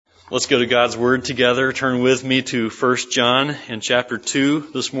Let's go to God's Word together. Turn with me to 1 John in chapter 2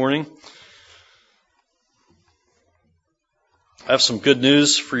 this morning. I have some good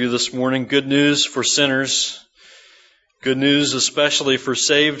news for you this morning. Good news for sinners. Good news especially for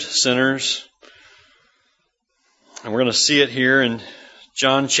saved sinners. And we're going to see it here in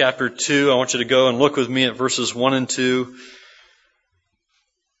John chapter 2. I want you to go and look with me at verses 1 and 2.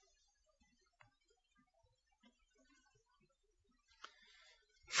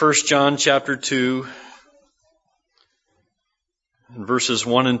 First John chapter 2, and verses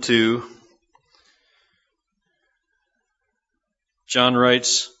 1 and 2. John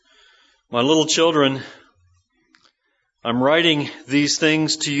writes, "My little children, I'm writing these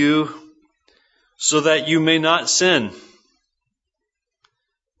things to you so that you may not sin.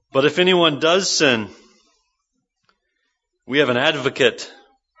 But if anyone does sin, we have an advocate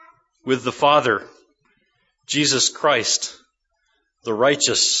with the Father, Jesus Christ, the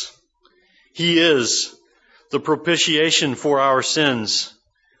righteous. He is the propitiation for our sins,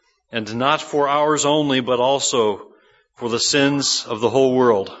 and not for ours only, but also for the sins of the whole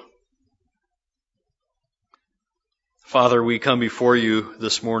world." Father, we come before you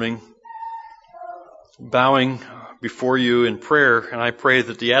this morning, bowing before you in prayer, and I pray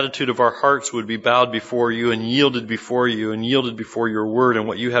that the attitude of our hearts would be bowed before you and yielded before your word and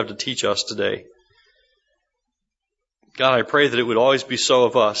what you have to teach us today. God, I pray that it would always be so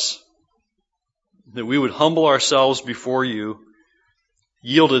of us, that we would humble ourselves before you,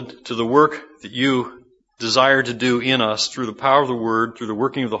 yielded to the work that you desire to do in us through the power of the Word, through the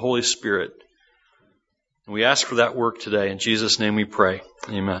working of the Holy Spirit. And we ask for that work today. In Jesus' name we pray.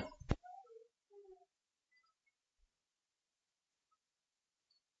 Amen.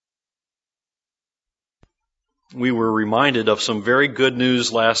 We were reminded of some very good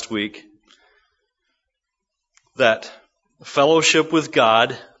news last week, that fellowship with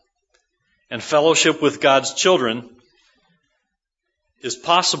God and fellowship with God's children is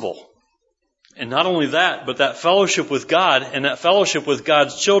possible. And not only that, but that fellowship with God and that fellowship with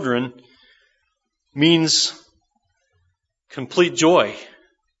God's children means complete joy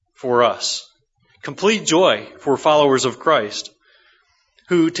for us. Complete joy for followers of Christ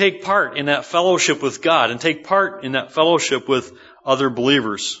who take part in that fellowship with God and take part in that fellowship with other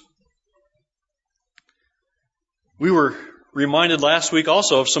believers. We were reminded last week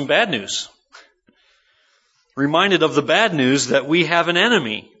also of some bad news. Reminded of the bad news that we have an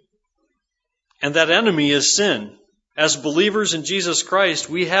enemy. And that enemy is sin. As believers in Jesus Christ,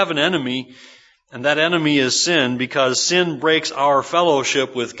 we have an enemy, and that enemy is sin, because sin breaks our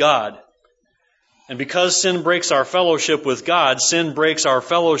fellowship with God. And because sin breaks our fellowship with God, sin breaks our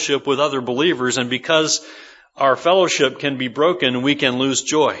fellowship with other believers, and because our fellowship can be broken, we can lose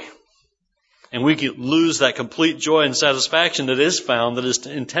joy. And we can lose that complete joy and satisfaction that is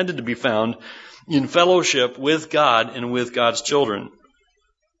intended to be found in fellowship with God and with God's children.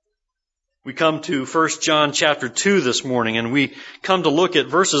 We come to 1 John chapter 2 this morning, and we come to look at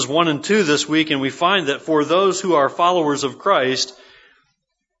verses 1 and 2 this week, and we find that for those who are followers of Christ,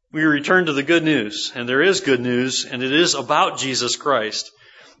 we return to the good news. And there is good news, and it is about Jesus Christ.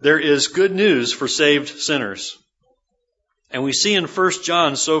 There is good news for saved sinners. And we see in 1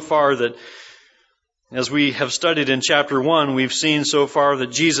 John so far that, as we have studied in chapter 1, we've seen so far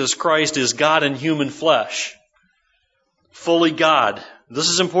that Jesus Christ is God in human flesh. Fully God. This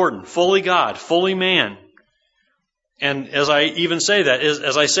is important. Fully God, fully man. And as I even say that,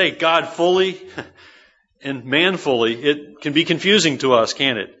 as I say God fully and man fully, it can be confusing to us,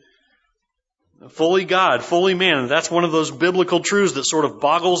 can't it? Fully God, fully man. And that's one of those biblical truths that sort of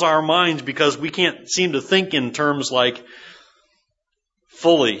boggles our minds, because we can't seem to think in terms like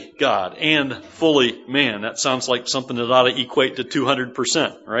fully God and fully man. That sounds like something that ought to equate to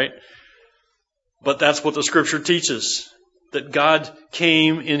 200%, right? But that's what the Scripture teaches, that God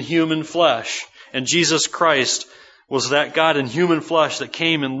came in human flesh, and Jesus Christ was that God in human flesh that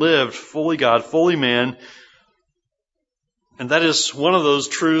came and lived fully God, fully man. And that is one of those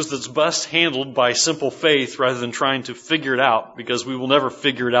truths that's best handled by simple faith rather than trying to figure it out, because we will never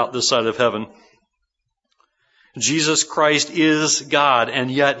figure it out this side of heaven. Jesus Christ is God, and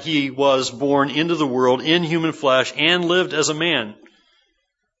yet He was born into the world in human flesh and lived as a man.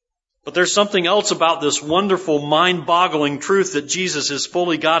 But there's something else about this wonderful, mind-boggling truth that Jesus is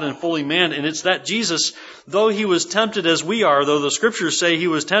fully God and fully man, and it's that Jesus, though He was tempted as we are, though the Scriptures say He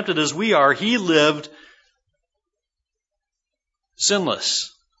was tempted as we are, He lived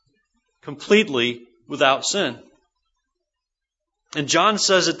sinless, completely without sin. And John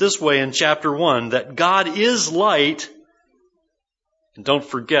says it this way in chapter 1, that God is light, and don't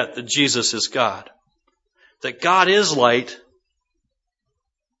forget that Jesus is God. That God is light,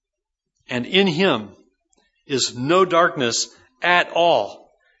 and in Him is no darkness at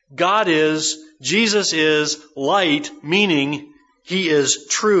all. Jesus is light, meaning He is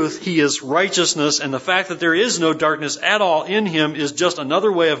truth, He is righteousness, and the fact that there is no darkness at all in Him is just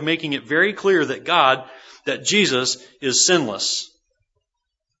another way of making it very clear that Jesus is sinless.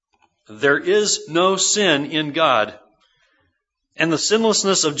 There is no sin in God. And the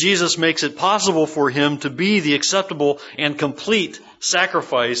sinlessness of Jesus makes it possible for Him to be the acceptable and complete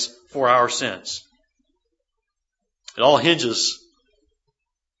sacrifice for our sins. It all hinges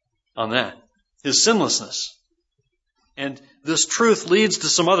on that, His sinlessness. And this truth leads to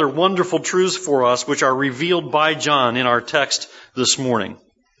some other wonderful truths for us which are revealed by John in our text this morning.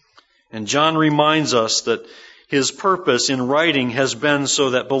 And John reminds us that his purpose in writing has been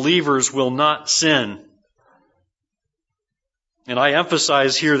so that believers will not sin. And I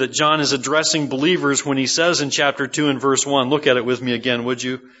emphasize here that John is addressing believers when he says in chapter 2 and verse 1, look at it with me again, would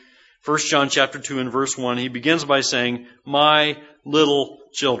you? 1 John chapter 2 and verse 1, he begins by saying, "My little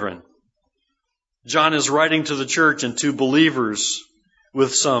children." John is writing to the church and to believers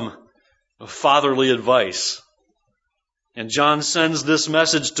with some fatherly advice. And John sends this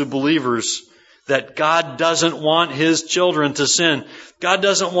message to believers that God doesn't want His children to sin. God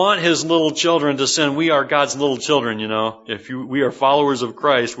doesn't want His little children to sin. We are God's little children, you know. We are followers of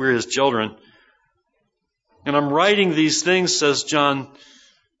Christ, we're His children. And I'm writing these things, says John.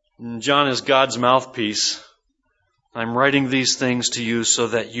 John is God's mouthpiece. I'm writing these things to you so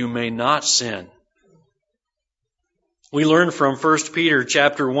that you may not sin. We learn from 1 Peter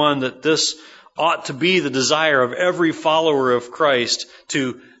chapter 1 that this ought to be the desire of every follower of Christ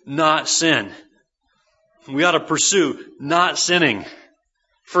to not sin. We ought to pursue not sinning.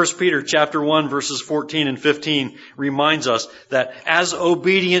 1 Peter chapter 1 verses 14 and 15 reminds us that as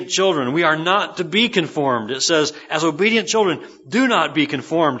obedient children, we are not to be conformed. It says, as obedient children, do not be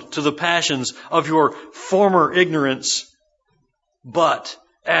conformed to the passions of your former ignorance, but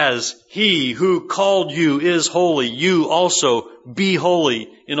as He who called you is holy, you also be holy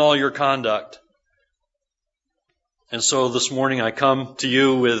in all your conduct. And so this morning I come to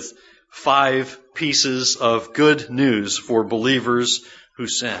you with 5 pieces of good news for believers who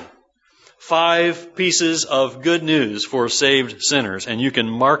sin. 5 pieces of good news for saved sinners. And you can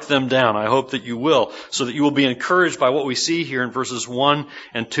mark them down. I hope that you will, so that you will be encouraged by what we see here in verses 1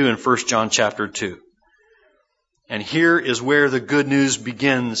 and 2 in 1 John chapter 2. And here is where the good news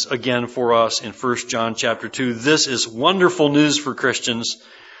begins again for us in 1 John chapter 2. This is wonderful news for Christians.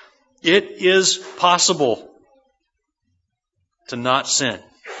 It is possible to not sin.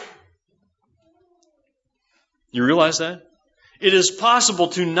 You realize that? It is possible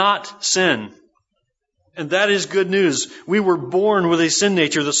to not sin. And that is good news. We were born with a sin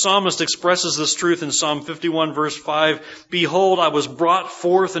nature. The psalmist expresses this truth in Psalm 51 verse 5. Behold, I was brought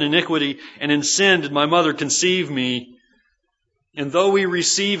forth in iniquity, and in sin did my mother conceive me. And though we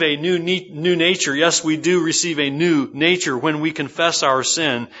receive a new nature, yes, we do receive a new nature when we confess our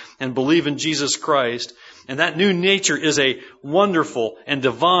sin and believe in Jesus Christ. And that new nature is a wonderful and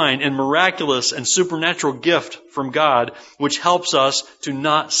divine and miraculous and supernatural gift from God, which helps us to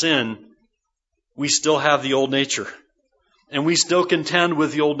not sin. We still have the old nature, and we still contend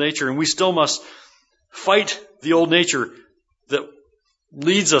with the old nature, and we still must fight the old nature that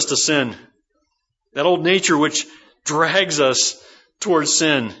leads us to sin. That old nature which drags us towards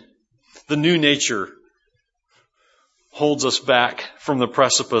sin. The new nature holds us back from the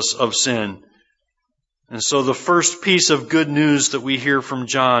precipice of sin. And so the first piece of good news that we hear from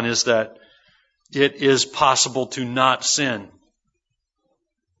John is that it is possible to not sin.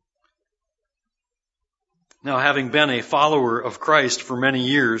 Now, having been a follower of Christ for many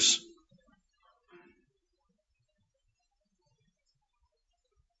years,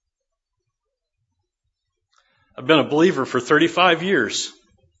 I've been a believer for 35 years.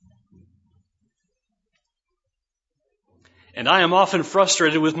 And I am often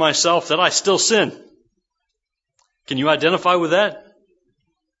frustrated with myself that I still sin. Can you identify with that?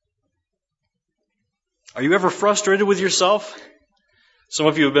 Are you ever frustrated with yourself? Some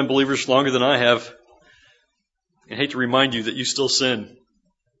of you have been believers longer than I have. I hate to remind you that you still sin.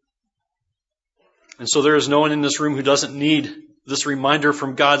 And so there is no one in this room who doesn't need this reminder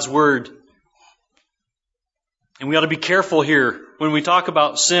from God's Word. And we ought to be careful here when we talk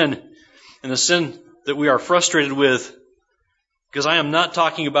about sin and the sin that we are frustrated with, because I am not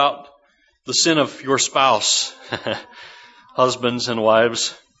talking about the sin of your spouse, husbands and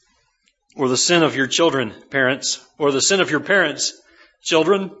wives, or the sin of your children, parents, or the sin of your parents,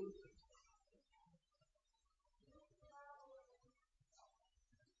 children.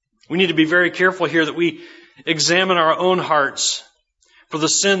 We need to be very careful here that we examine our own hearts, for the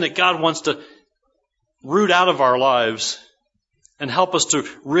sin that God wants to root out of our lives and help us to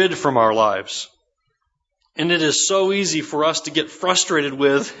rid from our lives. And it is so easy for us to get frustrated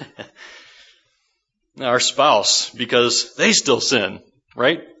with our spouse because they still sin,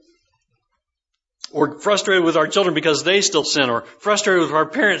 right? Or frustrated with our children because they still sin, or frustrated with our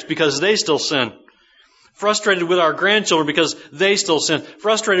parents because they still sin. Frustrated with our grandchildren because they still sin.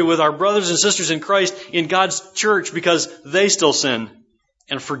 Frustrated with our brothers and sisters in Christ in God's church because they still sin.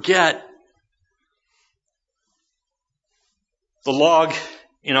 And forget the log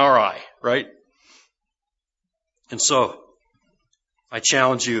in our eye, right? And so, I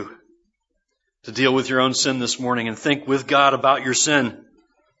challenge you to deal with your own sin this morning and think with God about your sin.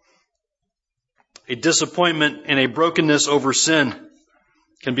 A disappointment and a brokenness over sin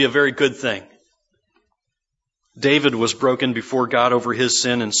can be a very good thing. David was broken before God over his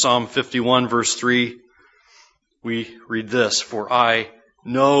sin. In Psalm 51, verse 3, we read this, "For I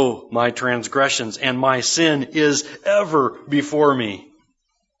know my transgressions, and my sin is ever before me."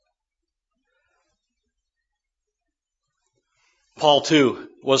 Paul, too,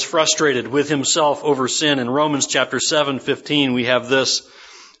 was frustrated with himself over sin. In Romans chapter 7:15, we have this,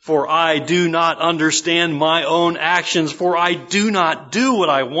 "For I do not understand my own actions, for I do not do what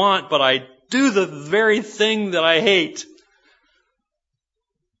I want, but I do the very thing that I hate."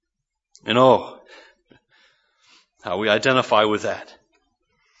 And oh, how we identify with that.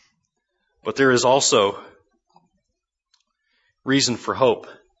 But there is also reason for hope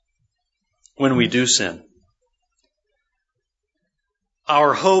when we do sin.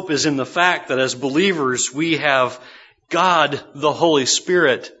 Our hope is in the fact that as believers we have God, the Holy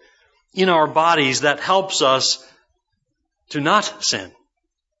Spirit, in our bodies that helps us to not sin.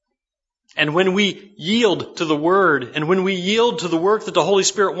 And when we yield to the Word, and when we yield to the work that the Holy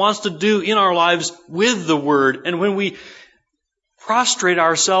Spirit wants to do in our lives with the Word, and when we prostrate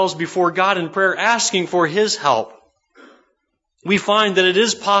ourselves before God in prayer asking for His help, we find that it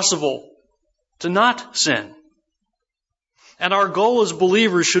is possible to not sin. And our goal as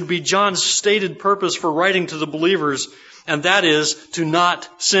believers should be John's stated purpose for writing to the believers, and that is to not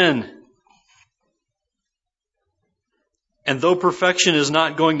sin. And though perfection is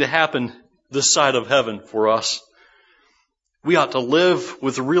not going to happen this side of heaven for us, we ought to live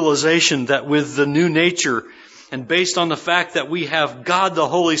with the realization that with the new nature and based on the fact that we have God the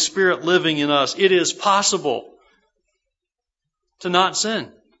Holy Spirit living in us, it is possible to not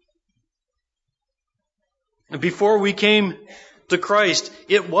sin. And before we came to Christ,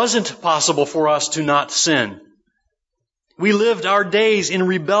 it wasn't possible for us to not sin. We lived our days in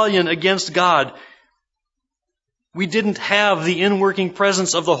rebellion against God. We didn't have the inworking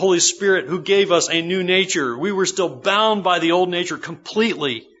presence of the Holy Spirit who gave us a new nature. We were still bound by the old nature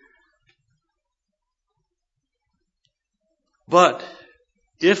completely. But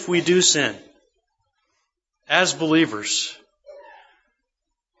if we do sin, as believers,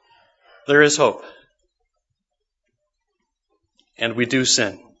 there is hope. And we do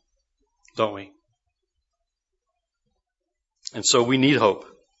sin, don't we? And so we need hope.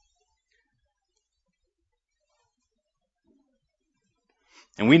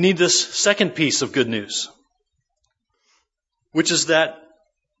 And we need this second piece of good news, which is that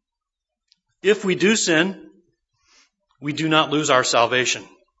if we do sin, we do not lose our salvation.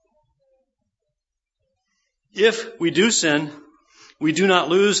 If we do sin, we do not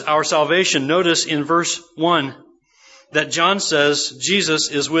lose our salvation. Notice in verse 1 that John says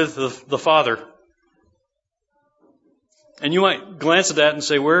Jesus is with the Father. And you might glance at that and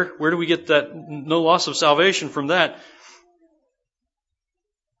say, where do we get that no loss of salvation from that?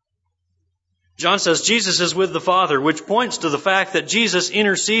 John says Jesus is with the Father, which points to the fact that Jesus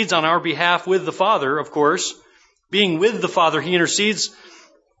intercedes on our behalf with the Father, of course. Being with the Father, He intercedes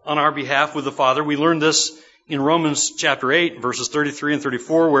on our behalf with the Father. We learned this in Romans chapter 8, verses 33 and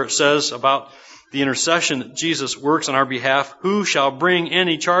 34, where it says about the intercession that Jesus works on our behalf. Who shall bring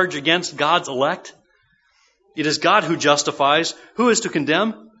any charge against God's elect? It is God who justifies. Who is to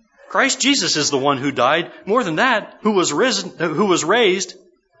condemn? Christ Jesus is the one who died. More than that, who was raised,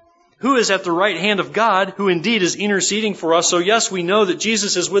 who is at the right hand of God, who indeed is interceding for us. So yes, we know that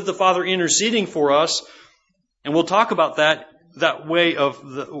Jesus is with the Father interceding for us. And we'll talk about that way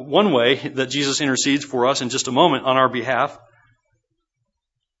of one way that Jesus intercedes for us in just a moment on our behalf.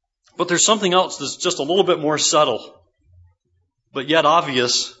 But there's something else that's just a little bit more subtle, but yet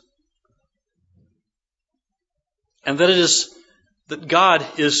obvious. And that it is that God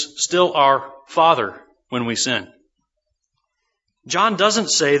is still our Father when we sin. John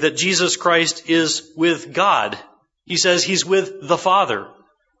doesn't say that Jesus Christ is with God. He says He's with the Father.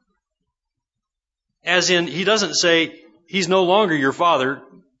 As in, he doesn't say He's no longer your Father.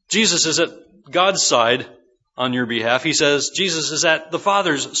 Jesus is at God's side on your behalf. He says Jesus is at the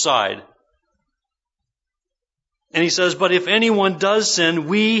Father's side. And he says, but if anyone does sin,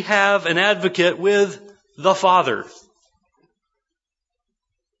 we have an advocate with the Father.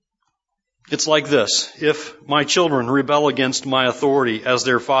 It's like this. If my children rebel against my authority as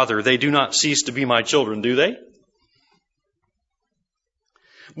their father, they do not cease to be my children, do they?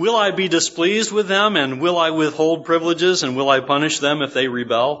 Will I be displeased with them, and will I withhold privileges, and will I punish them if they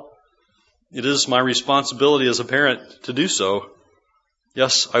rebel? It is my responsibility as a parent to do so.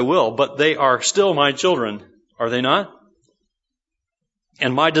 Yes, I will, but they are still my children, are they not?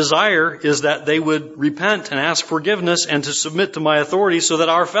 And my desire is that they would repent and ask forgiveness and to submit to my authority so that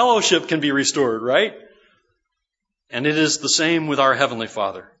our fellowship can be restored, right? And it is the same with our Heavenly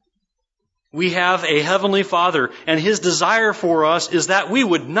Father. We have a Heavenly Father, and His desire for us is that we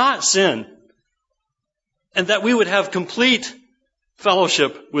would not sin and that we would have complete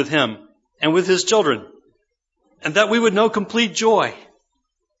fellowship with Him and with His children, and that we would know complete joy.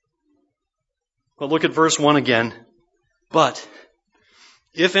 But look at verse 1 again. But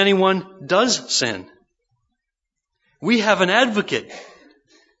if anyone does sin, we have an advocate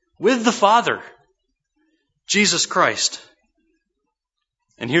with the Father, Jesus Christ.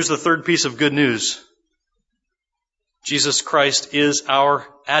 And here's the third piece of good news. Jesus Christ is our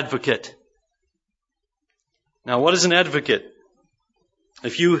advocate. Now, what is an advocate?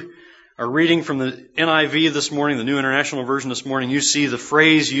 If you are reading from the NIV this morning, the New International Version this morning, you see the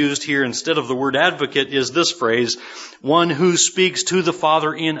phrase used here instead of the word advocate is this phrase, one who speaks to the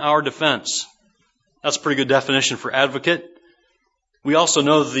Father in our defense. That's a pretty good definition for advocate. We also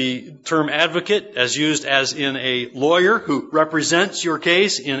know the term advocate as used as in a lawyer who represents your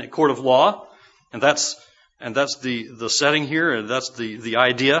case in a court of law. And that's the setting here, and that's the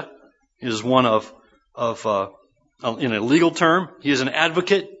idea. It is one of in a legal term, he is an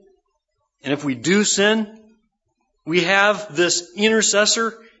advocate. And if we do sin, we have this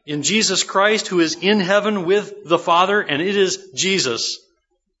intercessor in Jesus Christ who is in heaven with the Father, and it is Jesus.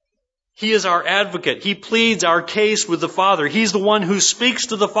 He is our advocate. He pleads our case with the Father. He's the one who speaks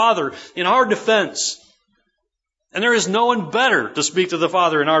to the Father in our defense. And there is no one better to speak to the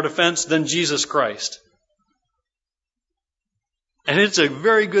Father in our defense than Jesus Christ. And it's a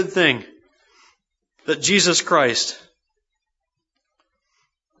very good thing that Jesus Christ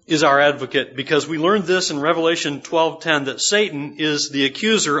is our advocate, because we learned this in Revelation 12:10, that Satan is the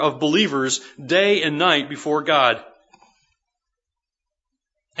accuser of believers day and night before God.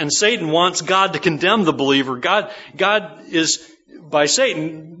 And Satan wants God to condemn the believer.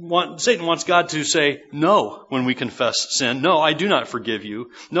 Satan wants God to say no when we confess sin. No, I do not forgive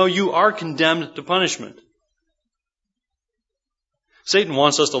you. No, you are condemned to punishment. Satan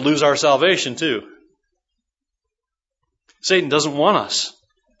wants us to lose our salvation too. Satan doesn't want us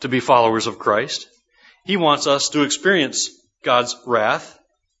to be followers of Christ. He wants us to experience God's wrath.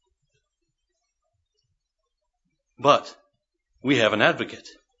 But we have an advocate.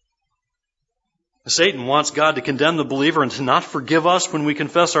 Satan wants God to condemn the believer and to not forgive us when we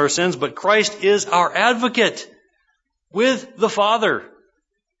confess our sins, but Christ is our advocate with the Father.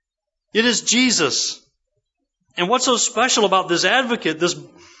 It is Jesus. And what's so special about this advocate,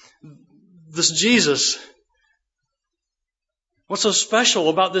 this Jesus? What's so special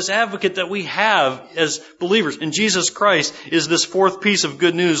about this advocate that we have as believers in Jesus Christ is this fourth piece of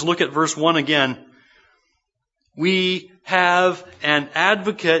good news. Look at verse 1 again. We have an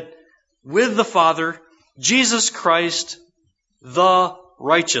advocate with the Father, Jesus Christ, the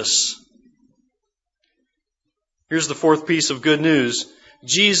righteous. Here's the fourth piece of good news.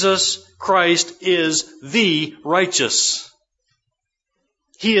 Jesus Christ is the righteous.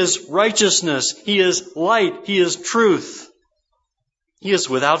 He is righteousness. He is light. He is truth. He is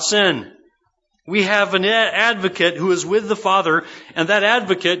without sin. We have an advocate who is with the Father, and that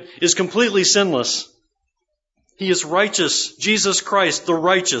advocate is completely sinless. He is righteous. Jesus Christ, the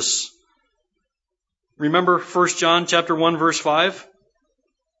righteous. Remember 1 John chapter 1, verse 5?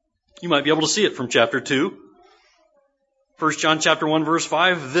 You might be able to see it from chapter 2. 1 John chapter 1, verse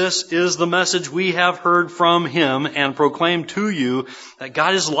 5, this is the message we have heard from Him and proclaimed to you, that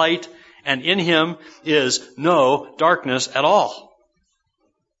God is light, and in Him is no darkness at all.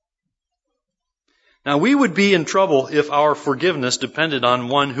 Now, we would be in trouble if our forgiveness depended on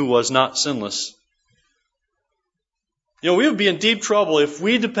one who was not sinless. We would be in deep trouble if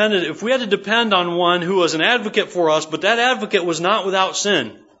we had to depend on one who was an advocate for us, but that advocate was not without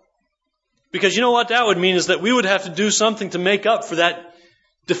sin. Because you know what that would mean is that we would have to do something to make up for that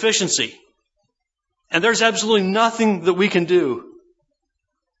deficiency. And there's absolutely nothing that we can do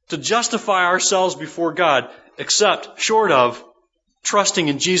to justify ourselves before God. except short of trusting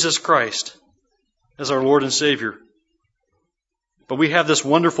in Jesus Christ as our Lord and Savior. But we have this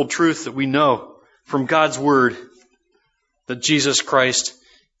wonderful truth that we know from God's Word, that Jesus Christ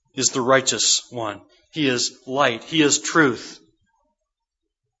is the righteous one. He is light. He is truth.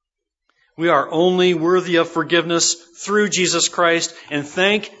 We are only worthy of forgiveness through Jesus Christ, and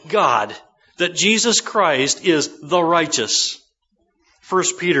thank God that Jesus Christ is the righteous. 1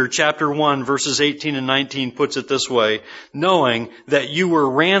 Peter chapter 1, verses 18 and 19 puts it this way, knowing that you were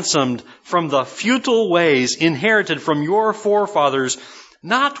ransomed from the futile ways inherited from your forefathers,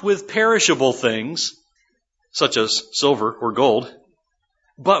 not with perishable things, such as silver or gold,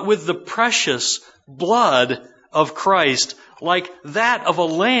 but with the precious blood of Christ, like that of a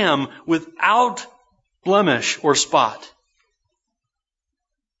lamb without blemish or spot.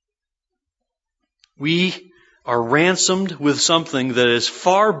 We are ransomed with something that is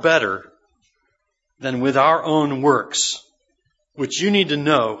far better than with our own works, which you need to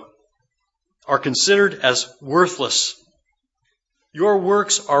know are considered as worthless. Your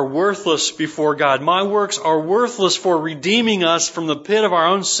works are worthless before God. My works are worthless for redeeming us from the pit of our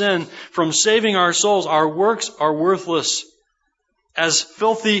own sin, from saving our souls. Our works are worthless as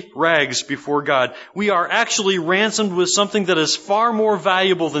filthy rags before God. We are actually ransomed with something that is far more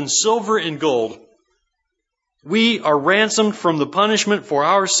valuable than silver and gold. We are ransomed from the punishment for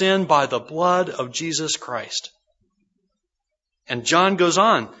our sin by the blood of Jesus Christ. And John goes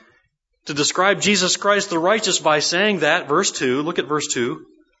on to describe Jesus Christ the righteous by saying that, verse 2, look at verse 2.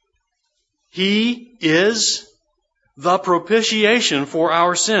 He is the propitiation for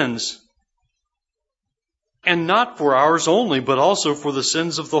our sins. And not for ours only, but also for the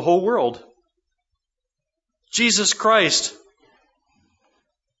sins of the whole world. Jesus Christ.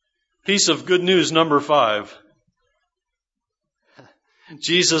 Piece of good news number 5.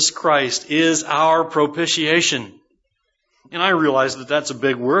 Jesus Christ is our propitiation. And I realize that that's a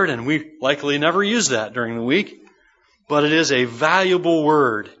big word, and we likely never use that during the week. But it is a valuable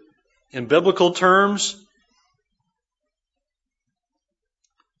word. In biblical terms,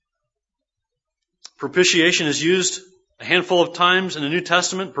 propitiation is used a handful of times in the New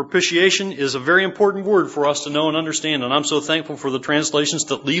Testament. Propitiation is a very important word for us to know and understand, and I'm so thankful for the translations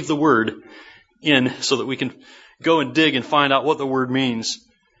that leave the word in so that we can go and dig and find out what the word means,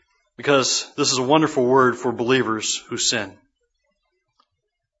 because this is a wonderful word for believers who sin.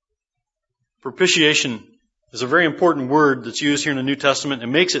 Propitiation is a very important word that's used here in the New Testament. It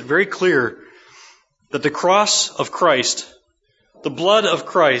makes it very clear that the cross of Christ, the blood of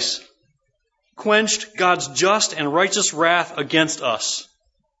Christ, quenched God's just and righteous wrath against us.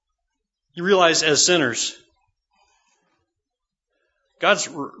 You realize, as sinners, God's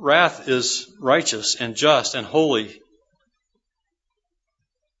wrath is righteous and just and holy.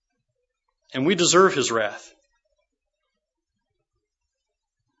 And we deserve His wrath.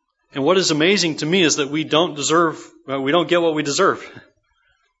 And what is amazing to me is that we don't get what we deserve.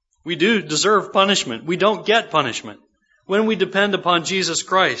 We do deserve punishment. We don't get punishment when we depend upon Jesus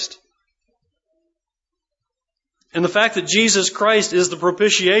Christ. And the fact that Jesus Christ is the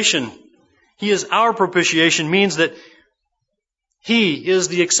propitiation, He is our propitiation, means that He is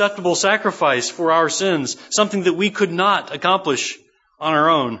the acceptable sacrifice for our sins, something that we could not accomplish on our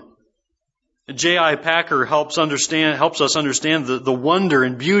own. J.I. Packer helps us understand the wonder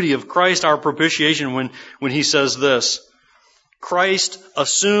and beauty of Christ, our propitiation, when he says this: Christ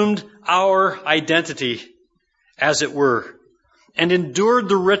assumed our identity, as it were, and endured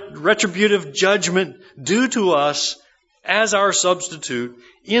the retributive judgment due to us as our substitute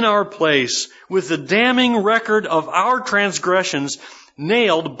in our place, with the damning record of our transgressions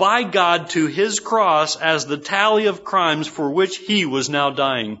nailed by God to His cross as the tally of crimes for which He was now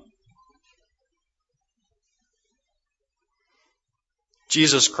dying.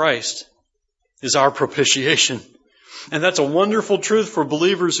 Jesus Christ is our propitiation. And that's a wonderful truth for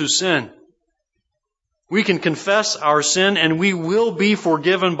believers who sin. We can confess our sin and we will be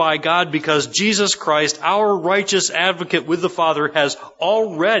forgiven by God because Jesus Christ, our righteous advocate with the Father, has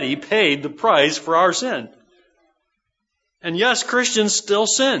already paid the price for our sin. And yes, Christians still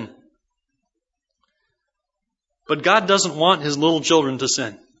sin. But God doesn't want His little children to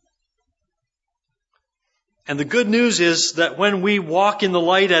sin. And the good news is that when we walk in the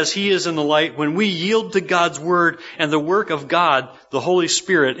light as He is in the light, when we yield to God's Word and the work of God, the Holy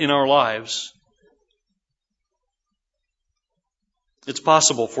Spirit in our lives, it's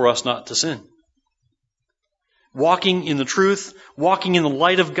possible for us not to sin. Walking in the truth, walking in the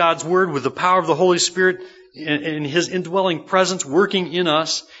light of God's Word with the power of the Holy Spirit and His indwelling presence working in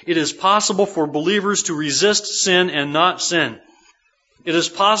us, it is possible for believers to resist sin and not sin. It is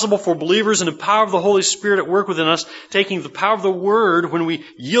possible for believers in the power of the Holy Spirit at work within us, taking the power of the Word when we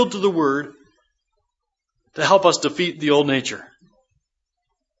yield to the Word, to help us defeat the old nature.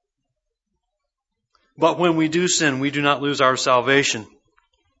 But when we do sin, we do not lose our salvation.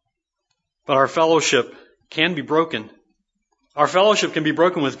 But our fellowship can be broken. Our fellowship can be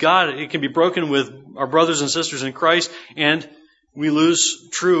broken with God. It can be broken with our brothers and sisters in Christ, and we lose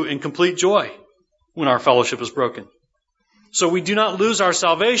true and complete joy when our fellowship is broken. So we do not lose our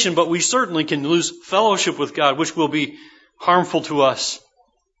salvation, but we certainly can lose fellowship with God, which will be harmful to us.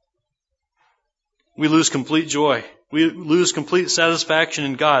 We lose complete joy. We lose complete satisfaction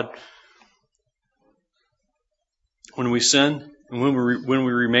in God when we sin and when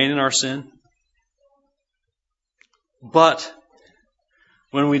we remain in our sin. But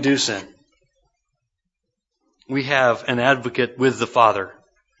when we do sin, we have an advocate with the Father,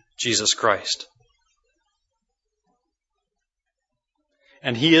 Jesus Christ.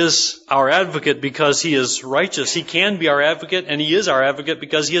 And He is our advocate because He is righteous. He can be our advocate, and He is our advocate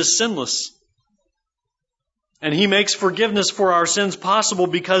because He is sinless. And He makes forgiveness for our sins possible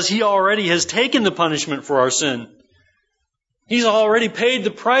because He already has taken the punishment for our sin. He's already paid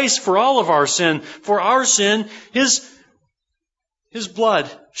the price for all of our sin. For our sin, His blood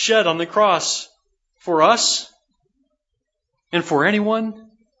shed on the cross for us and for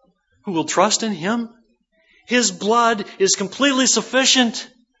anyone who will trust in Him. His blood is completely sufficient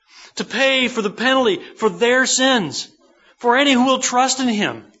to pay for the penalty for their sins, for any who will trust in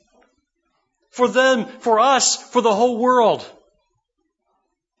Him, for them, for us, for the whole world.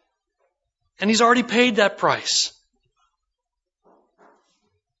 And He's already paid that price.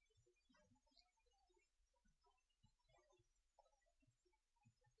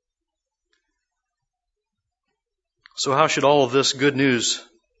 So how should all of this good news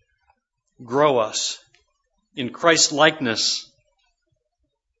grow us in Christ's likeness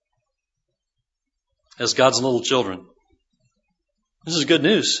as God's little children? This is good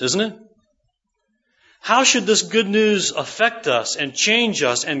news, isn't it? How should this good news affect us and change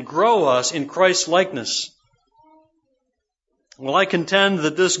us and grow us in Christ's likeness? Well, I contend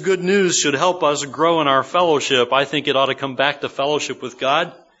that this good news should help us grow in our fellowship. I think it ought to come back to fellowship with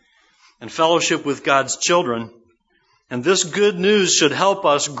God and fellowship with God's children. And this good news should help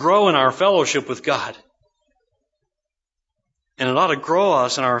us grow in our fellowship with God. And it ought to grow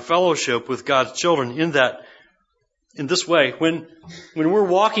us in our fellowship with God's children in this way. When we're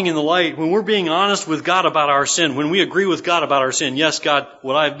walking in the light, when we're being honest with God about our sin, when we agree with God about our sin, yes, God,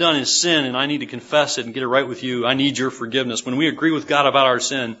 what I've done is sin and I need to confess it and get it right with you. I need your forgiveness. When we agree with God about our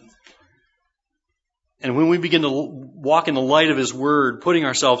sin, and when we begin to walk in the light of His Word, putting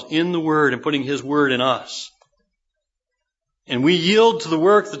ourselves in the Word and putting His Word in us, and we yield to the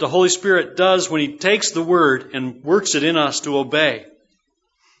work that the Holy Spirit does when He takes the Word and works it in us to obey.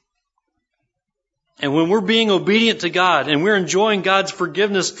 And when we're being obedient to God and we're enjoying God's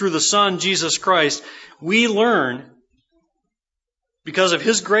forgiveness through the Son, Jesus Christ, we learn, because of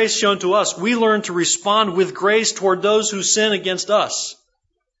His grace shown to us, we learn to respond with grace toward those who sin against us.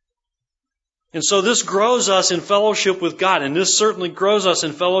 And so this grows us in fellowship with God, and this certainly grows us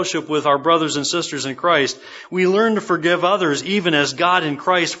in fellowship with our brothers and sisters in Christ. We learn to forgive others even as God in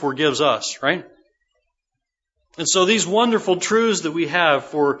Christ forgives us, right? And so these wonderful truths that we have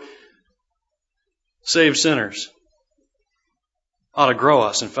for saved sinners ought to grow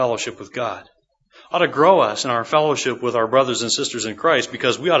us in fellowship with God. Ought to grow us in our fellowship with our brothers and sisters in Christ,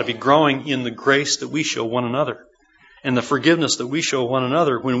 because we ought to be growing in the grace that we show one another and the forgiveness that we show one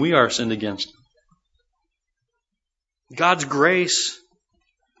another when we are sinned against. God's grace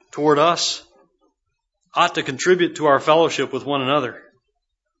toward us ought to contribute to our fellowship with one another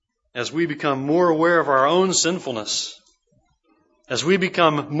as we become more aware of our own sinfulness, as we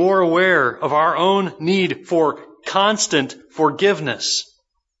become more aware of our own need for constant forgiveness,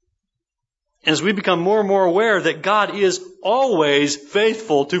 as we become more and more aware that God is always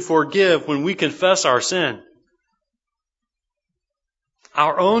faithful to forgive when we confess our sin.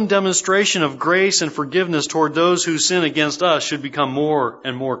 Our own demonstration of grace and forgiveness toward those who sin against us should become more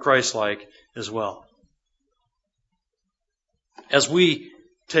and more Christ-like as well. As we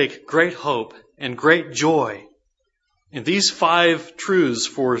take great hope and great joy in these 5 truths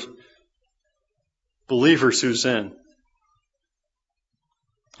for believers who sin,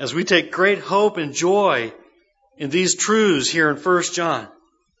 as we take great hope and joy in these truths here in 1 John,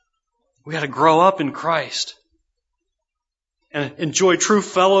 we got to grow up in Christ and enjoy true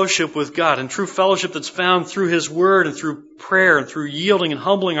fellowship with God, and true fellowship that's found through His Word and through prayer and through yielding and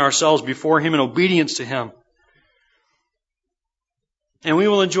humbling ourselves before Him in obedience to Him. And we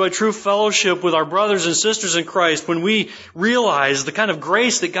will enjoy true fellowship with our brothers and sisters in Christ when we realize the kind of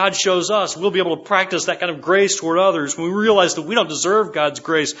grace that God shows us. We'll be able to practice that kind of grace toward others. When we realize that we don't deserve God's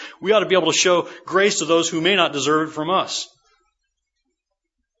grace, we ought to be able to show grace to those who may not deserve it from us.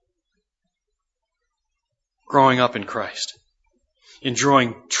 Growing up in Christ.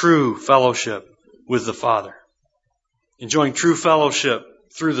 Enjoying true fellowship with the Father. Enjoying true fellowship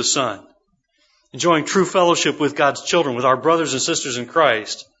through the Son. Enjoying true fellowship with God's children, with our brothers and sisters in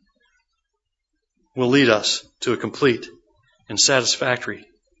Christ, will lead us to a complete and satisfactory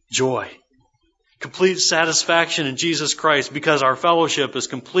joy. Complete satisfaction in Jesus Christ because our fellowship is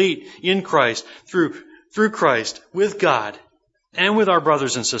complete in Christ, through Christ, with God, and with our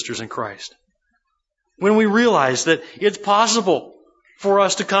brothers and sisters in Christ. When we realize that it's possible for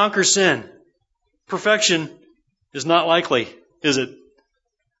us to conquer sin, perfection is not likely, is it?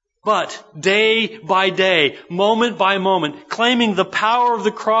 But day by day, moment by moment, claiming the power of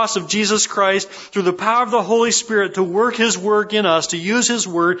the cross of Jesus Christ through the power of the Holy Spirit to work His work in us, to use His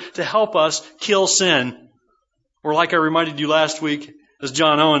Word to help us kill sin. Or like I reminded you last week, as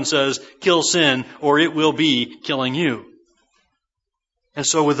John Owen says, kill sin or it will be killing you. And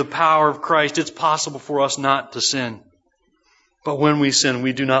so with the power of Christ, it's possible for us not to sin. But when we sin,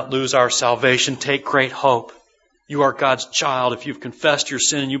 we do not lose our salvation. Take great hope. You are God's child if you've confessed your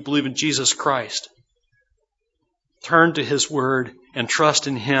sin and you believe in Jesus Christ. Turn to His Word and trust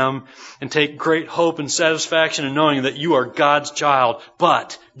in Him and take great hope and satisfaction in knowing that you are God's child.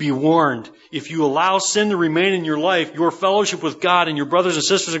 But be warned, if you allow sin to remain in your life, your fellowship with God and your brothers and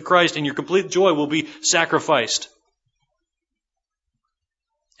sisters in Christ and your complete joy will be sacrificed.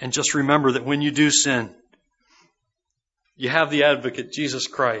 And just remember that when you do sin, you have the advocate, Jesus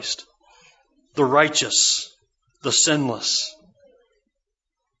Christ, the righteous, the sinless,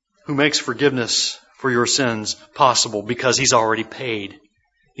 who makes forgiveness for your sins possible because He's already paid.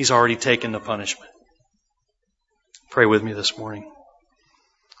 He's already taken the punishment. Pray with me this morning.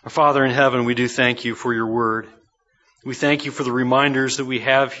 Our Father in heaven, we do thank You for Your Word. We thank You for the reminders that we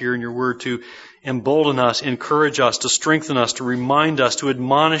have here in Your Word to embolden us, encourage us, to strengthen us, to remind us, to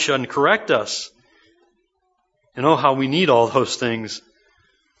admonish and correct us. And oh, how we need all those things.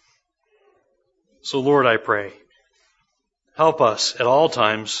 So Lord, I pray, help us at all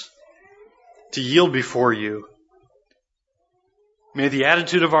times to yield before You. May the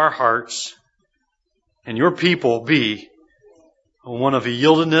attitude of our hearts and Your people be one of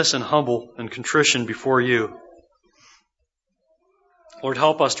yieldedness and humble and contrition before You. Lord,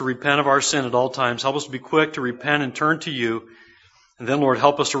 help us to repent of our sin at all times. Help us to be quick to repent and turn to You. And then, Lord,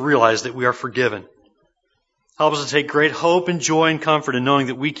 help us to realize that we are forgiven. Help us to take great hope and joy and comfort in knowing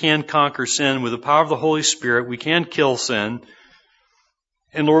that we can conquer sin with the power of the Holy Spirit. We can kill sin.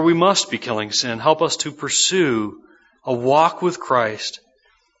 And Lord, we must be killing sin. Help us to pursue a walk with Christ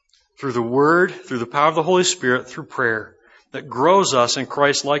through the Word, through the power of the Holy Spirit, through prayer that grows us in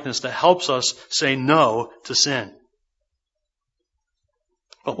Christ's likeness, that helps us say no to sin.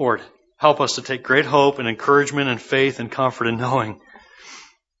 But Lord, help us to take great hope and encouragement and faith and comfort in knowing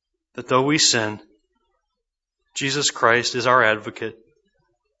that though we sin, Jesus Christ is our advocate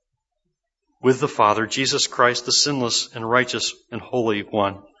with the Father, Jesus Christ, the sinless and righteous and holy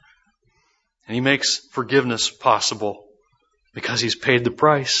one. And He makes forgiveness possible because He's paid the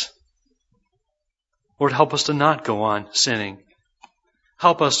price. Lord, help us to not go on sinning.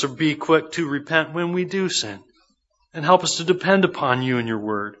 Help us to be quick to repent when we do sin. And help us to depend upon You and Your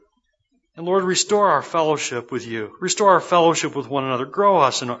Word. And Lord, restore our fellowship with You. Restore our fellowship with one another. Grow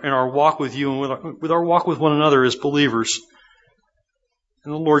us in our walk with You and with our walk with one another as believers.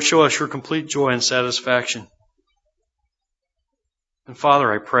 And Lord, show us Your complete joy and satisfaction. And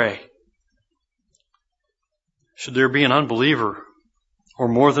Father, I pray, should there be an unbeliever or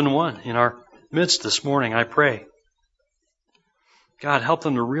more than one in our midst this morning, I pray, God, help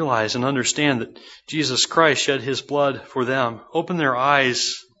them to realize and understand that Jesus Christ shed His blood for them. Open their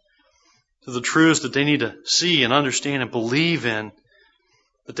eyes to the truths that they need to see and understand and believe in.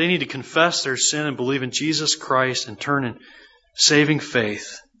 That they need to confess their sin and believe in Jesus Christ and turn in saving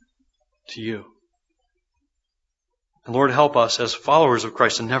faith to You. And Lord, help us as followers of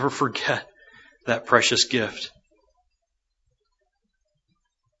Christ to never forget that precious gift.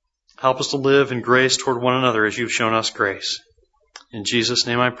 Help us to live in grace toward one another as You've shown us grace. In Jesus'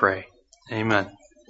 name I pray. Amen.